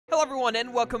Hello everyone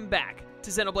and welcome back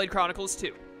to Xenoblade Chronicles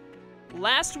 2.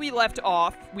 Last we left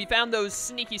off, we found those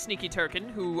sneaky Turkin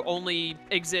who only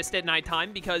exist at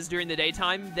nighttime because during the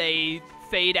daytime they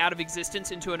fade out of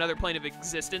existence into another plane of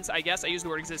existence, I guess. I used the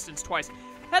word existence twice.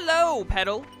 Hello,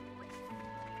 Petal.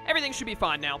 Everything should be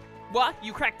fine now. What?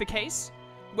 You cracked the case?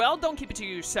 Well, don't keep it to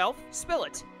yourself. Spill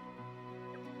it.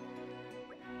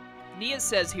 Nia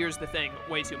says here's the thing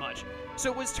way too much. So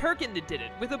it was Turkin that did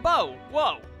it, with a bow.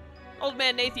 Whoa. Old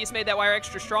man Nathius made that wire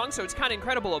extra strong, so it's kind of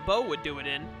incredible a bow would do it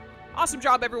in. Awesome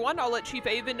job, everyone. I'll let Chief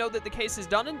Avon know that the case is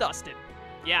done and dusted.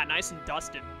 Yeah, nice and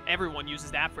dusted. Everyone uses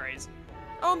that phrase.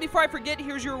 Oh, and before I forget,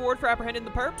 here's your reward for apprehending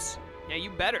the perps. Yeah, you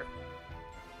better.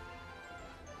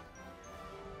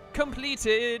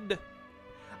 Completed.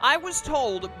 I was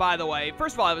told, by the way,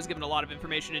 first of all, I was given a lot of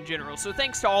information in general, so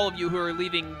thanks to all of you who are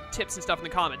leaving tips and stuff in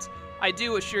the comments. I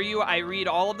do assure you, I read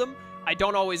all of them. I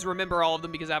don't always remember all of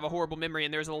them because I have a horrible memory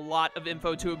and there's a lot of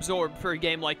info to absorb for a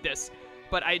game like this.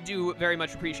 But I do very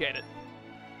much appreciate it.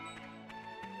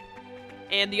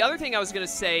 And the other thing I was going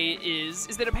to say is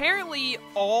that apparently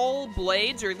all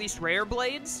blades, or at least rare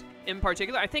blades in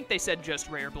particular, I think they said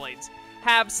just rare blades,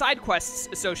 have side quests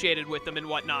associated with them and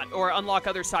whatnot, or unlock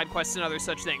other side quests and other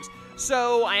such things.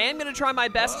 So I am going to try my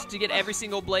best to get every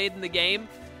single blade in the game,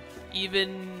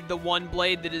 even the one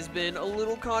blade that has been a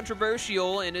little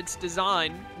controversial in its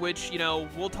design, which, you know,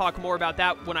 we'll talk more about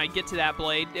that when I get to that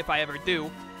blade, if I ever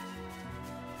do.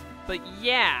 But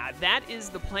yeah, that is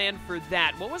the plan for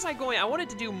that. What was I going? I wanted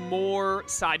to do more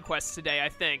side quests today, I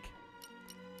think,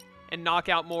 and knock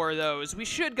out more of those. We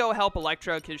should go help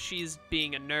Electra because she's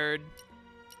being a nerd.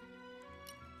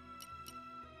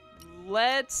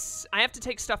 I have to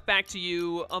take stuff back to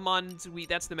you.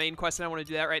 That's the main quest, and I want to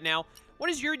do that right now. What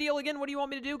is your deal again? What do you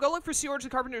want me to do? Go look for Seorge the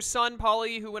Carpenter's son,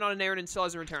 Polly, who went on an errand and still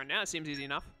hasn't returned. Yeah, it seems easy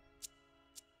enough.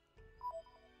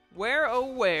 Where,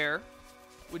 oh where,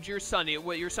 would your son be?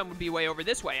 Well, your son would be way over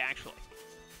this way, actually.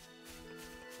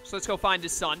 So let's go find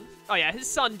his son. Oh yeah, his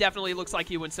son definitely looks like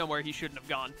he went somewhere he shouldn't have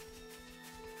gone.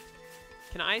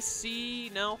 Can I see?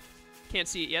 No. Can't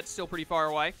see it yet. Still pretty far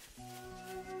away.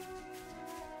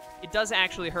 It does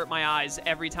actually hurt my eyes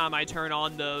every time I turn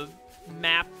on the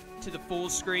map to the full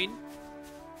screen.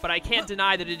 But I can't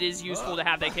deny that it is useful to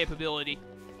have that capability.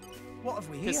 What have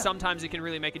we here? Because sometimes it can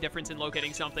really make a difference in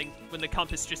locating something when the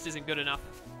compass just isn't good enough.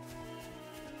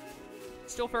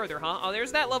 Still further, huh? Oh,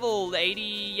 there's that level 80,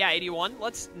 yeah, 81.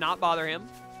 Let's not bother him.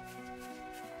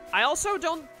 I also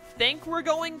don't think we're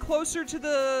going closer to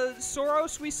the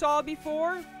Soros we saw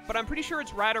before, but I'm pretty sure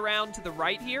it's right around to the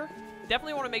right here.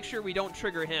 Definitely want to make sure we don't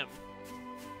trigger him,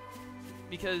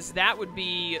 because that would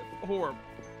be horrible,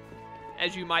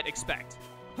 as you might expect.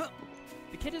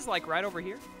 The kid is like right over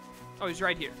here. Oh, he's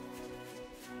right here.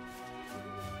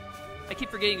 I keep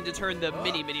forgetting to turn the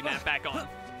mini map back on.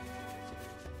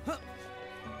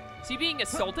 Is he being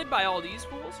assaulted by all these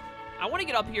fools? I want to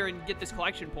get up here and get this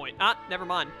collection point. Ah, never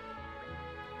mind.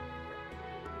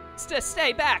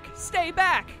 Stay back! Stay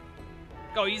back!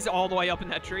 Oh, he's all the way up in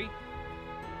that tree.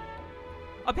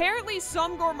 Apparently,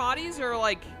 some Gormatis are,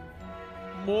 like,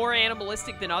 more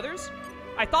animalistic than others.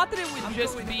 I thought that it would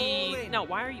just be... No,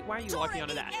 why are you locking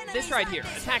onto that? This right here.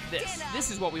 Attack this. This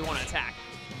is what we want to attack.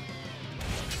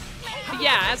 But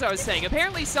yeah, as I was saying,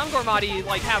 apparently some Gormati,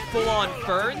 like, have full-on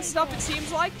fur and stuff, it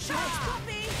seems like.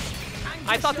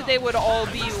 I thought that they would all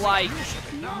be like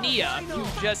Nia, who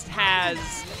just has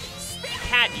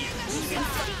cat ears.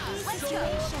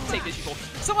 Take this, you fool.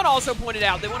 Someone also pointed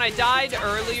out that when I died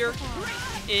earlier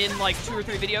in, like, 2 or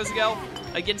 3 videos ago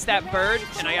against that bird,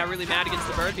 and I got really mad against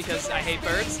the bird because I hate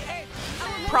birds,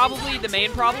 probably the main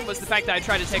problem was the fact that I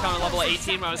tried to take on a level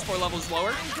 18 when I was 4 levels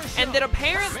lower, and that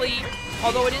apparently,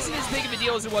 although it isn't as big of a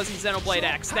deal as it was in Xenoblade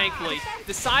X, thankfully,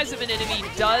 the size of an enemy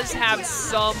does have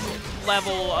some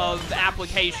level of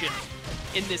application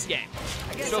in this game.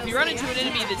 So if you run into an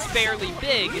enemy that's fairly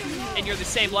big, and you're the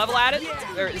same level as it,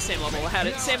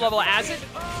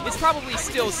 it's probably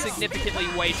still significantly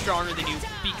way stronger than you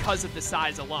because of the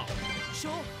size alone.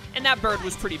 And that bird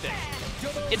was pretty big.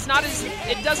 It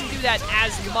doesn't do that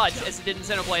as much as it did in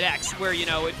Xenoblade X, where, you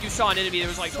know, if you saw an enemy that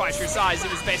was like twice your size, it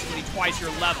was basically twice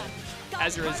your level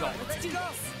as a result.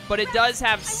 But it does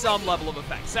have some level of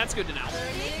effect, so that's good to know.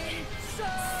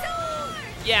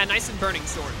 Yeah, nice and burning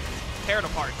sword. Tear it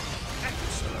apart.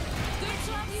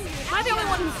 Am I the only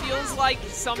one who feels like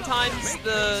sometimes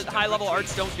the high-level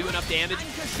arts don't do enough damage?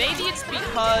 Maybe it's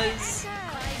because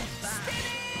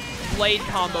blade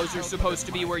combos are supposed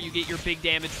to be where you get your big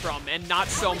damage from, and not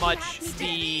so much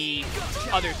the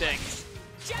other things.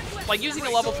 Like, using a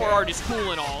level 4 art is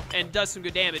cool and all, and does some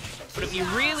good damage, but if you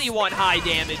really want high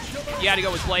damage, you gotta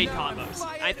go with blade combos.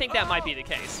 I think that might be the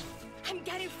case. I'm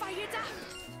getting fired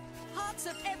up. Hearts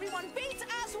of everyone beat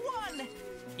as one.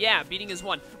 Yeah, beating as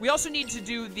one. We also need to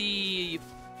do the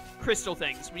crystal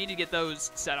things. We need to get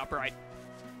those set up right.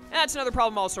 That's another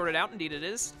problem all sorted out. Indeed it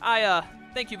is.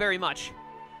 Thank you very much.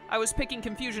 I was picking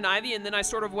Confusion Ivy, and then I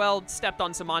sort of, well, stepped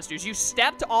on some monsters. You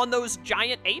stepped on those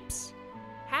giant apes?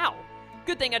 How?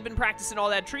 Good thing I'd been practicing all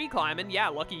that tree climbing. Yeah,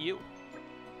 lucky you.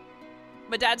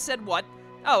 My dad said what?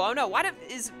 Oh no,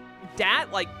 is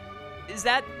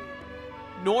that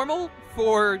normal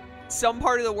for some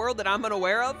part of the world that I'm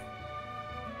unaware of?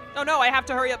 Oh no, I have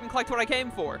to hurry up and collect what I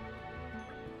came for.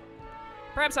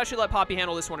 Perhaps I should let Poppy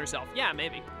handle this one herself. Yeah,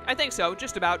 maybe. I think so,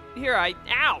 just about. Here, ow!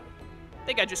 I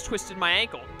think I just twisted my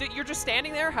ankle. You're just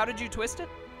standing there? How did you twist it?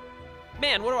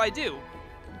 Man, what do I do?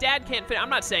 Dad can't I'm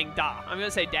not saying da, I'm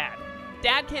gonna say dad.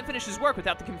 Dad can't finish his work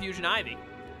without the Confusion Ivy.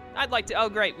 I'd like to, oh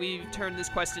great, we've turned this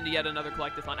quest into yet another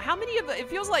collectathon. How many of it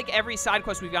feels like every side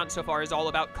quest we've gotten so far is all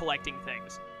about collecting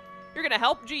things. You're gonna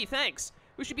help? Gee, thanks.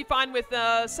 We should be fine with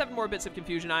 7 more bits of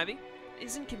Confusion Ivy.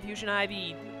 Isn't Confusion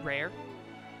Ivy rare?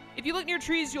 If you look near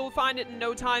trees, you'll find it in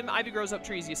no time. Ivy grows up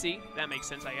trees, you see. That makes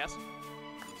sense, I guess.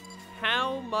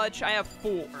 How much? I have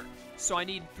 4, so I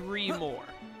need 3 more.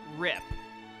 Rip.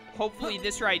 Hopefully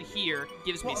this right here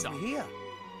gives me some. Here?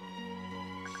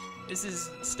 This is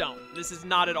stone. This is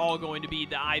not at all going to be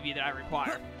the ivy that I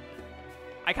require.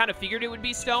 I kind of figured it would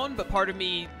be stone, but part of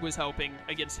me was hoping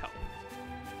against hope.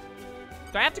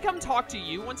 Do I have to come talk to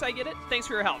you once I get it? Thanks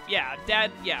for your help. Yeah,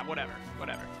 Dad, yeah, whatever.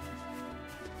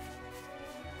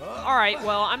 All right,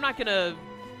 well, I'm not going to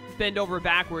bend over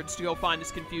backwards to go find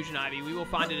this Confusion Ivy. We will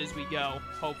find it as we go,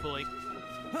 hopefully.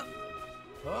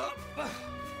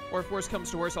 Or if worse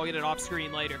comes to worse, I'll get it off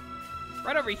screen later.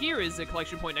 Right over here is a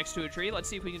collection point next to a tree. Let's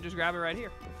see if we can just grab it right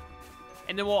here.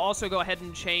 And then we'll also go ahead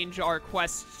and change our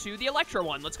quest to the Electra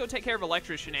one. Let's go take care of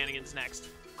Electra's shenanigans next.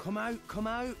 Come out, come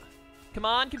out. Come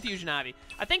on, Confusion Ivy.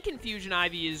 I think Confusion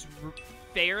Ivy is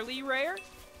fairly rare.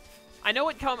 I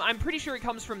know I'm pretty sure it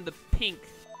comes from the pink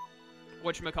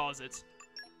whatchamacallits.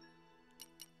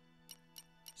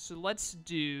 So let's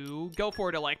go for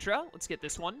it, Electra. Let's get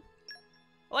this one.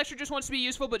 Electra just wants to be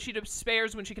useful, but she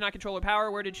despairs when she cannot control her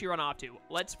power. Where did she run off to?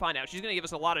 Let's find out. She's going to give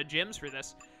us a lot of gems for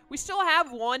this. We still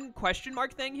have one question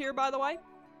mark thing here, by the way.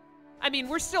 I mean,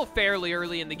 we're still fairly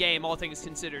early in the game, all things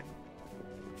considered.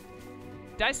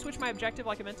 Did I switch my objective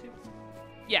like I meant to?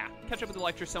 Yeah, catch up with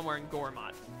Electra somewhere in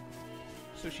Gormott.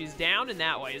 So she's down in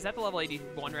that way. Is that the level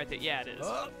 81 right there? Yeah, it is.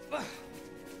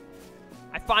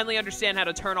 I finally understand how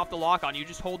to turn off the lock-on. You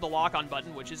just hold the lock-on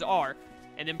button, which is R,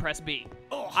 and then press B.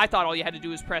 I thought all you had to do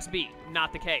was press B.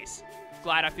 Not the case.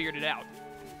 Glad I figured it out.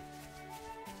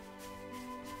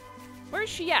 Where is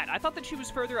she at? I thought that she was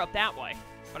further up that way,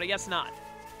 but I guess not.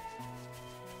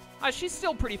 She's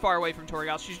still pretty far away from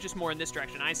Torgal. She's just more in this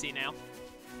direction. I see now.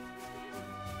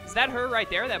 Is that her right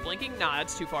there, that blinking? Nah,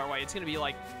 that's too far away. It's going to be,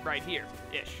 like, right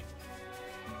here-ish.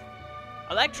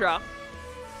 Electra.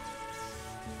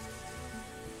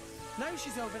 Now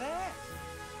she's over there.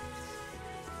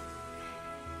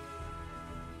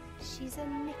 She's a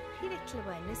nippy little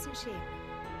one, isn't she?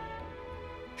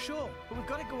 Sure, but we've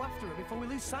got to go after her before we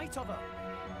lose sight of her.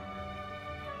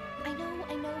 I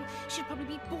know. She'll probably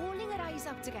be bawling her eyes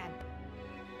out again.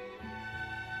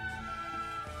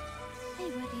 I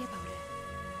worry about her.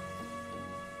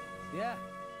 Yeah,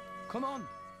 come on.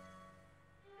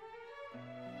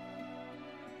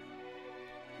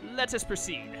 Let us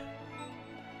proceed.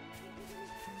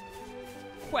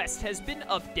 Quest has been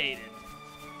updated.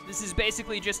 This is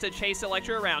basically just a chase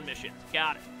Electra around mission.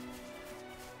 Got it.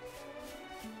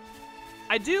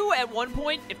 I do, at one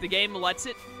point, if the game lets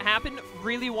it happen,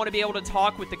 really want to be able to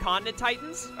talk with the Continent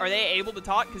Titans. Are they able to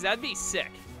talk? Because that'd be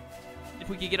sick. If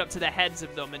we could get up to the heads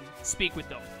of them and speak with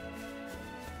them.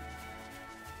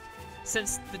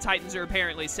 Since the Titans are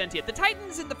apparently sentient. The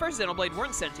Titans in the first Xenoblade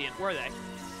weren't sentient, were they?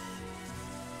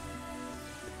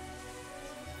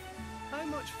 How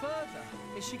much further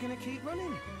is she going to keep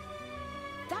running?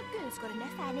 That girl's got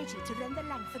enough energy to run the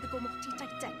length of the Gomoti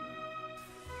Titan.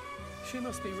 She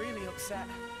must be really upset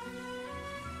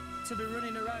to be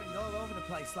running around all over the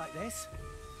place like this.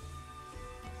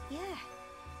 Yeah.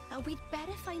 We'd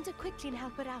better find her quickly and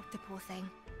help her out, the poor thing.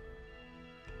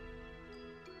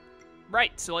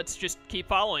 Right, so let's just keep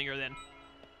following her then.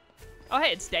 Oh,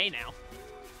 hey, it's day now.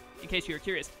 In case you were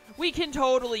curious. We can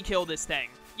totally kill this thing.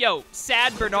 Yo,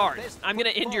 Sad Bernard, I'm gonna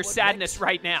end your sadness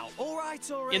right now.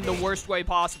 In the worst way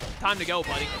possible. Time to go,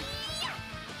 buddy.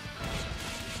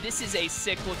 This is a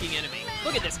sick-looking enemy.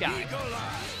 Look at this guy.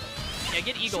 Yeah,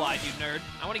 get eagle-eyed, you nerd.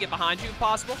 I want to get behind you if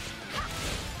possible.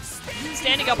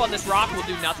 Standing up on this rock will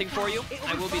do nothing for you.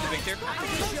 I will be the victor.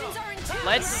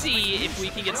 Let's see if we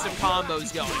can get some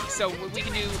combos going. So we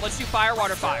can do, let's do fire,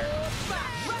 water, fire.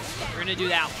 We're gonna do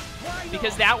that one.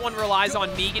 Because that one relies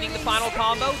on me getting the final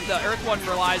combo. The earth one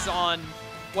relies on,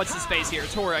 what's his face here,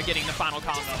 Tora getting the final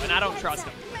combo, and I don't trust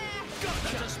him.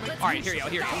 All right, here you go,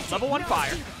 here you go. Level 1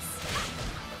 fire.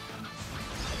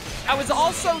 I was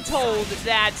also told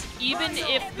that even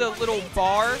if the little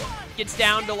bar gets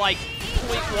down to like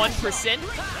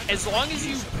 0.1%, as long as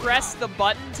you press the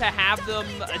button to have them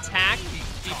attack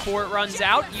before it runs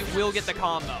out, you will get the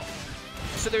combo.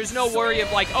 So there's no worry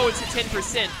of like, oh, it's at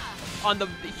 10% on the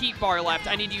heat bar left.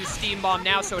 I need to use Steam Bomb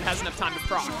now so it has enough time to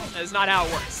proc. That is not how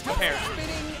it works, apparently.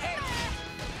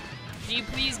 Can you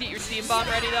please get your Steam Bomb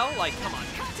ready though? Like, come on.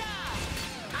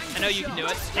 I know you can do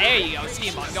it. There you go,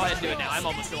 Steam Bomb. Go ahead and do it now. I'm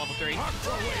almost to level 3.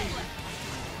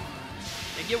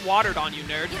 And get watered on, you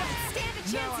nerd.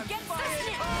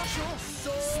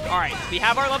 Alright, we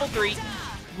have our level 3.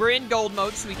 We're in gold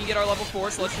mode, so we can get our level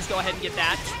 4, so let's just go ahead and get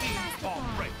that.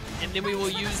 And then we will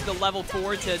use the level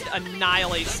 4 to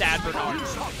annihilate Sad Bernard.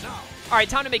 Alright,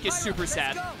 time to make you super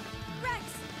sad.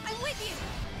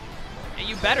 And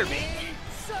you better be.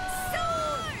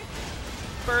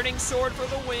 Burning sword for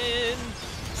the win.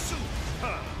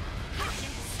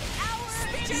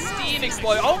 Steam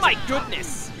explode. Oh my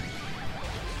goodness.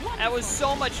 That was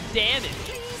so much damage.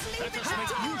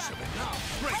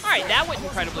 Alright, that went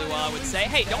incredibly well, I would say.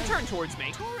 Hey, don't turn towards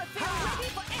me.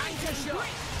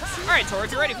 Alright, Tor,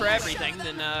 if you're ready for everything,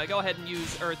 then go ahead and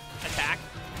use Earth attack.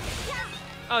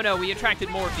 Oh no, we attracted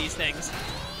more of these things.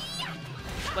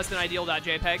 Less than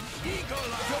ideal.jpg.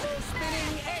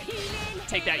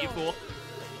 Take that, you fool.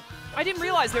 I didn't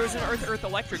realize there was an Earth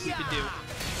Electric we could do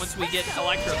once we get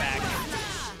Electra back.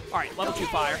 Alright, level 2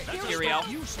 fire. Uriel.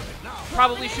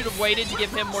 Probably should have waited to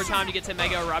give him more time to get to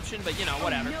Mega Eruption, but you know,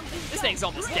 whatever. This thing's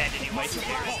almost dead anyway, who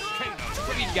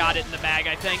cares? We've got it in the bag,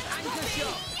 I think.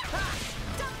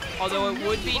 Although it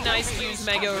would be nice to use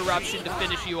Mega Eruption to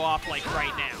finish you off, like,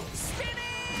 right now.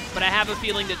 But I have a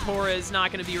feeling that Tora is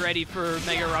not going to be ready for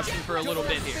Mega Eruption for a little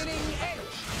bit here.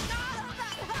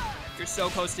 You're so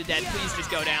close to dead. Please just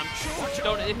go down.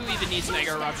 Who even needs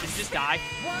Mega Eruption? Just die.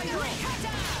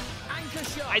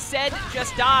 I said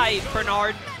just die,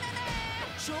 Bernard.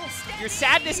 Your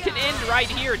sadness can end right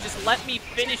here. Just let me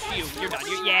finish you. You're done.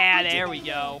 Yeah, there we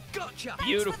go.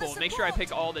 Beautiful. Make sure I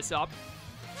pick all this up.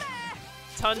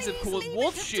 Tons of cool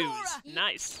wolf shoes.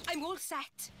 Nice. I'm all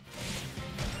set.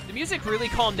 The music really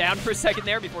calmed down for a second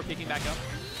there before picking back up.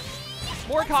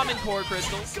 More common core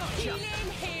crystals,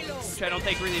 which I don't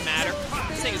think really matter.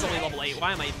 This thing is only level 8.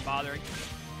 Why am I even bothering?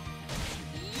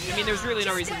 I mean, there's really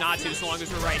no reason not to, so long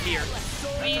as we're right here.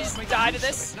 Please die to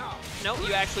this. Nope,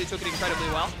 you actually took it incredibly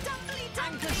well.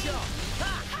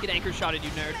 Get anchor shotted, you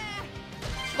nerd.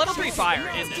 Level 3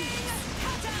 fire, isn't it?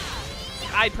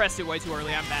 I pressed it way too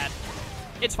early. I'm bad.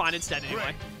 It's fine. It's dead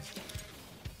anyway.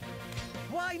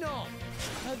 Why not?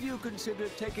 Have you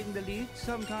considered taking the lead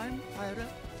sometime, Pyra?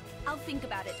 I'll think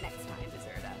about it next time,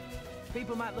 Deserta.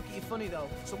 People might look at you funny though,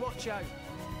 so watch out.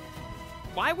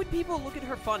 Why would people look at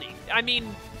her funny? I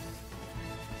mean,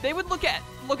 they would look at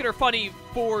her funny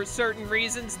for certain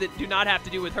reasons that do not have to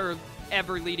do with her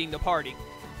ever leading the party.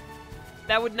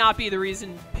 That would not be the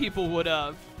reason people would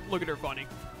look at her funny.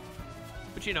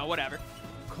 But you know, whatever.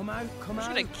 Come out, come out.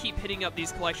 I'm just gonna keep hitting up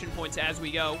these collection points as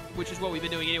we go, which is what we've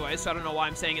been doing anyway, so I don't know why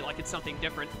I'm saying it like it's something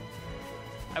different.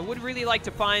 I would really like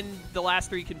to find the last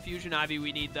 3 Confusion Ivy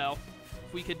we need, though.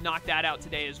 If we could knock that out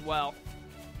today as well.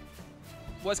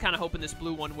 Was kind of hoping this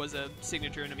blue one was a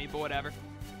signature enemy, but whatever.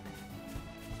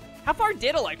 How far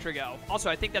did Electra go? Also,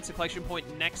 I think that's a collection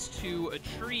point next to a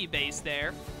tree base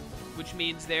there, which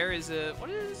means there is a... What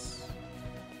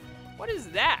is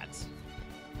that?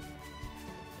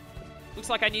 Looks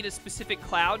like I need a specific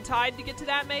cloud tide to get to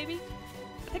that, maybe?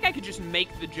 I think I could just make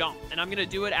the jump, and I'm going to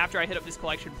do it after I hit up this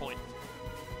collection point.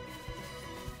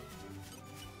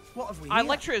 What have we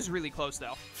Electra is really close,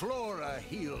 though. Flora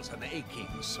heals an aching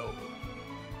soul.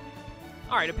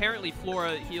 Alright, apparently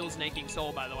Flora heals an aching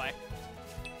soul, by the way.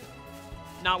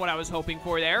 Not what I was hoping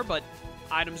for there, but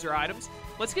items are items.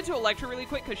 Let's get to Electra really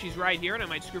quick, because she's right here, and I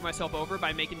might screw myself over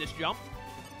by making this jump.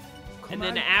 And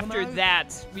then after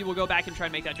that, we will go back and try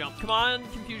and make that jump. Come on,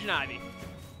 Confusion Ivy.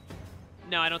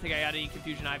 No, I don't think I got any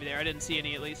Confusion Ivy there. I didn't see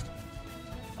any, at least.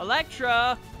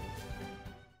 Electra!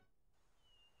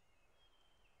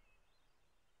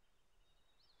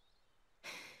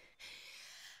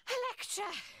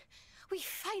 Electra! We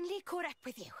finally caught up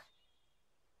with you.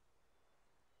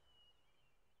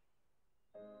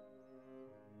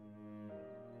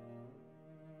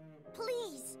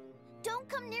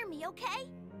 me, okay?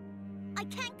 I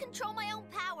can't control my own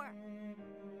power.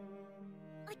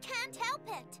 I can't help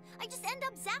it. I just end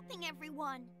up zapping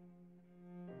everyone.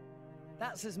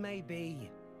 That's as may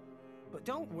be. But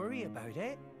don't worry about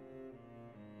it.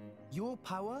 Your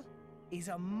power is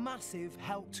a massive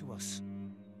help to us.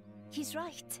 He's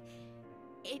right.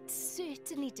 It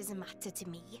certainly doesn't matter to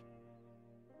me.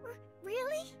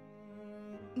 Really?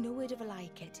 No word of a lie,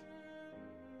 kid.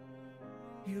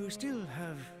 You still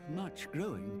have much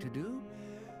growing to do.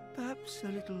 Perhaps a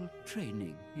little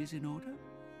training is in order?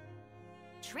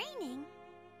 Training?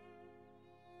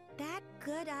 That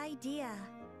good idea.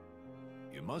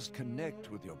 You must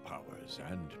connect with your powers,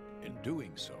 and in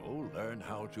doing so, learn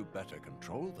how to better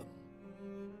control them.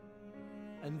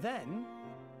 And then,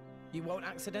 you won't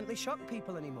accidentally shock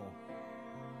people anymore.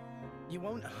 You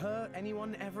won't hurt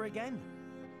anyone ever again.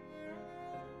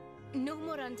 No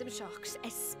more random shocks,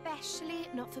 especially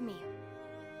not for me.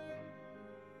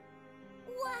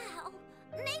 Wow,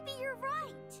 maybe you're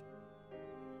right.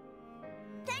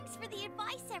 Thanks for the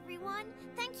advice, everyone.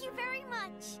 Thank you very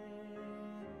much.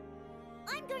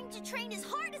 I'm going to train as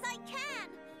hard as I can.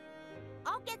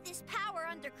 I'll get this power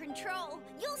under control.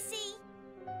 You'll see.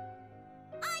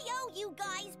 I owe you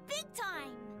guys big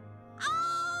time.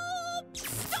 Oh,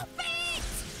 stop it!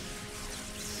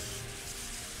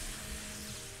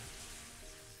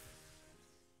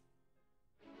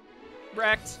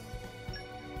 Wrecked.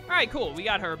 Alright, cool. We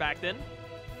got her back then.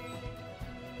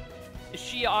 Is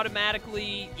she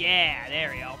automatically... Yeah,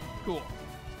 there we go. Cool.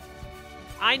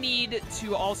 I need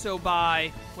to also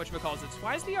buy... whatchamacallit.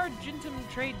 Why is the Argentum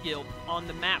Trade Guild on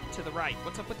the map to the right?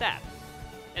 What's up with that?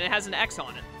 And it has an X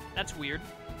on it. That's weird.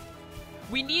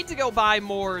 We need to go buy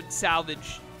more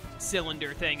salvage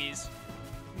cylinder thingies.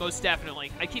 Most definitely.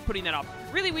 I keep putting that up.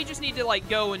 Really, we just need to, like,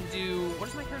 go and do... What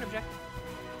is my current objective?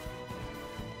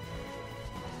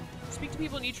 Speak to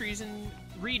people in each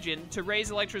region to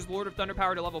raise Electra's Lord of Thunder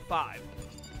power to level 5.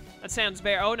 That sounds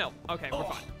very... Oh, no. Okay, we're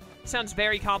fine. Sounds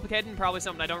very complicated and probably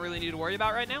something I don't really need to worry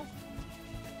about right now.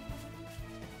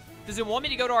 Does it want me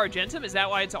to go to Argentum? Is that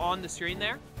why it's on the screen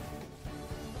there?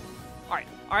 Alright.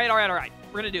 Alright.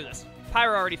 We're gonna do this.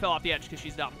 Pyra already fell off the edge because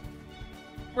she's dumb.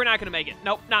 We're not gonna make it.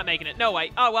 Nope, not making it. No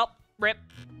way. Oh, well. Rip.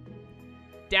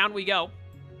 Down we go.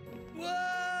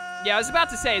 Yeah, I was about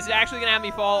to say, is it actually gonna have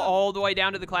me fall all the way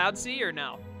down to the Cloud Sea, or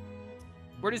no?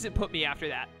 Where does it put me after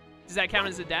that? Does that count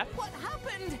as a death? What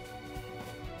happened?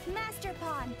 Master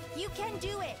Pawn, you can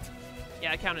do it.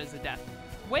 Yeah, it counted as a death.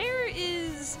 Where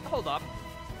is... Hold up.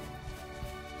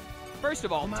 First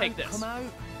of all, take this. Come out.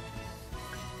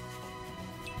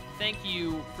 Thank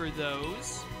you for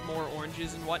those. More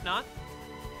oranges and whatnot.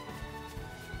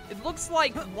 It looks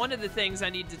like one of the things I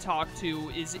need to talk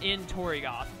to is in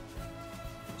Torrigoth.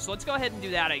 So let's go ahead and do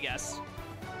that, I guess.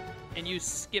 And use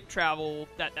skip travel,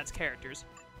 that's characters.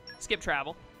 Skip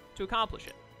travel to accomplish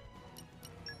it.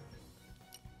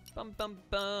 Bum, bum,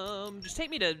 bum. Just take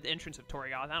me to the entrance of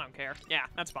Torrigoth. I don't care. Yeah,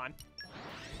 that's fine.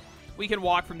 We can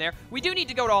walk from there. We do need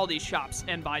to go to all these shops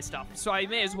and buy stuff, so I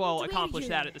may as well accomplish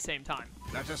that at the same time.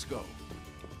 Let us go.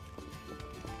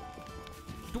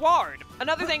 Dward.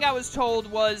 Another thing I was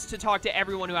told was to talk to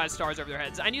everyone who has stars over their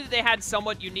heads. I knew that they had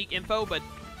somewhat unique info, but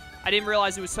I didn't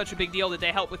realize it was such a big deal that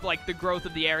they help with, like, the growth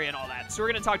of the area and all that. So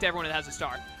we're going to talk to everyone that has a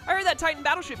star. I heard that Titan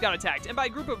battleship got attacked, and by a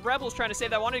group of rebels trying to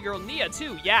save that wanted girl, Nia,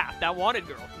 too. Yeah, that wanted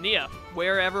girl, Nia.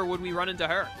 Wherever would we run into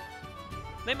her?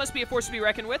 They must be a force to be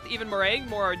reckoned with. Even Murray,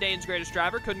 Mordane's greatest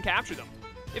driver, couldn't capture them.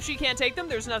 If she can't take them,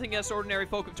 there's nothing us ordinary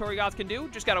folk of Torrigoth can do.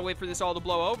 Just gotta wait for this all to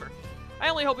blow over. I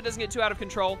only hope it doesn't get too out of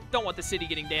control. Don't want the city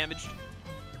getting damaged.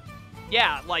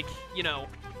 Yeah, like, you know,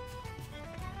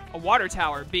 a water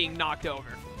tower being knocked over.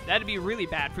 That'd be really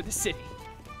bad for the city.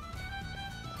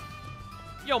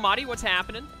 Yo, Madi, what's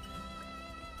happening?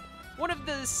 One of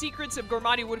the secrets of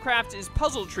Gormati woodcraft is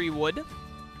puzzle tree wood.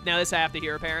 Now this I have to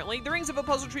hear, apparently. The rings of a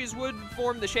puzzle tree's wood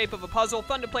form the shape of a puzzle.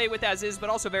 Fun to play with as is,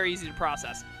 but also very easy to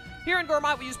process. Here in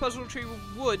Gormat, we use puzzle tree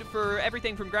wood for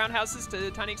everything from ground houses to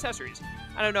tiny accessories.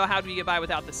 I don't know how do we get by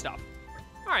without this stuff.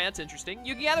 Alright, that's interesting.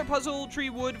 You can gather puzzle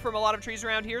tree wood from a lot of trees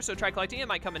around here, so try collecting it. It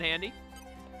might come in handy.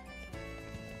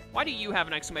 Why do you have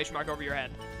an exclamation mark over your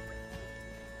head?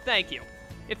 Thank you.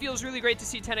 It feels really great to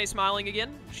see Tene smiling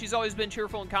again. She's always been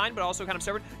cheerful and kind, but also kind of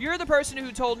stubborn. You're the person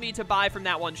who told me to buy from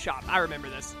that one shop. I remember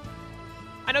this.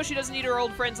 I know she doesn't need her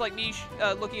old friends like me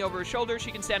looking over her shoulder.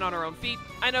 She can stand on her own feet.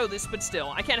 I know this, but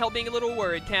still, I can't help being a little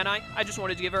worried, can I? I just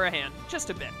wanted to give her a hand. Just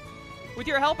a bit. With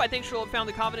your help, I think she'll have found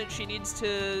the confidence she needs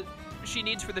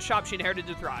for the shop she inherited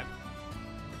to thrive.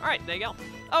 Alright, there you go.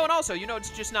 Oh, and also, you know it's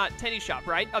just not Tene's shop,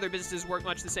 right? Other businesses work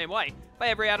much the same way. Buy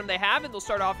every item they have, and they'll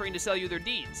start offering to sell you their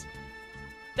deeds.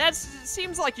 That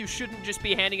seems like you shouldn't just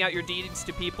be handing out your deeds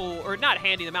to people, or not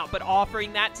handing them out, but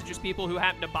offering that to just people who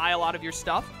happen to buy a lot of your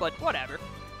stuff, but whatever.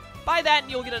 Buy that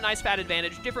and you'll get a nice fat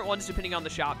advantage, different ones depending on the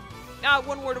shop.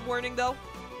 One word of warning though,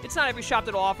 it's not every shop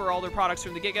that'll offer all their products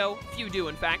from the get-go. Few do,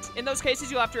 in fact. In those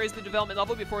cases, you'll have to raise the development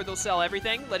level before they'll sell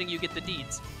everything, letting you get the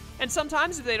deeds. And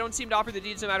sometimes, if they don't seem to offer the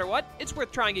deeds no matter what, it's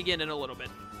worth trying again in a little bit.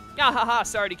 Haha,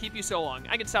 sorry to keep you so long.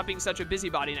 I can stop being such a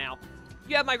busybody now.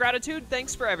 You have my gratitude,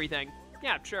 thanks for everything.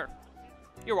 Yeah, sure.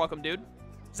 You're welcome, dude.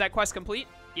 Is that quest complete?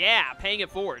 Yeah, paying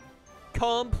it forward.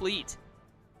 Complete.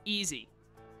 Easy.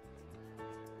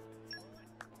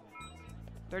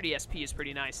 30 SP is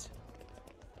pretty nice.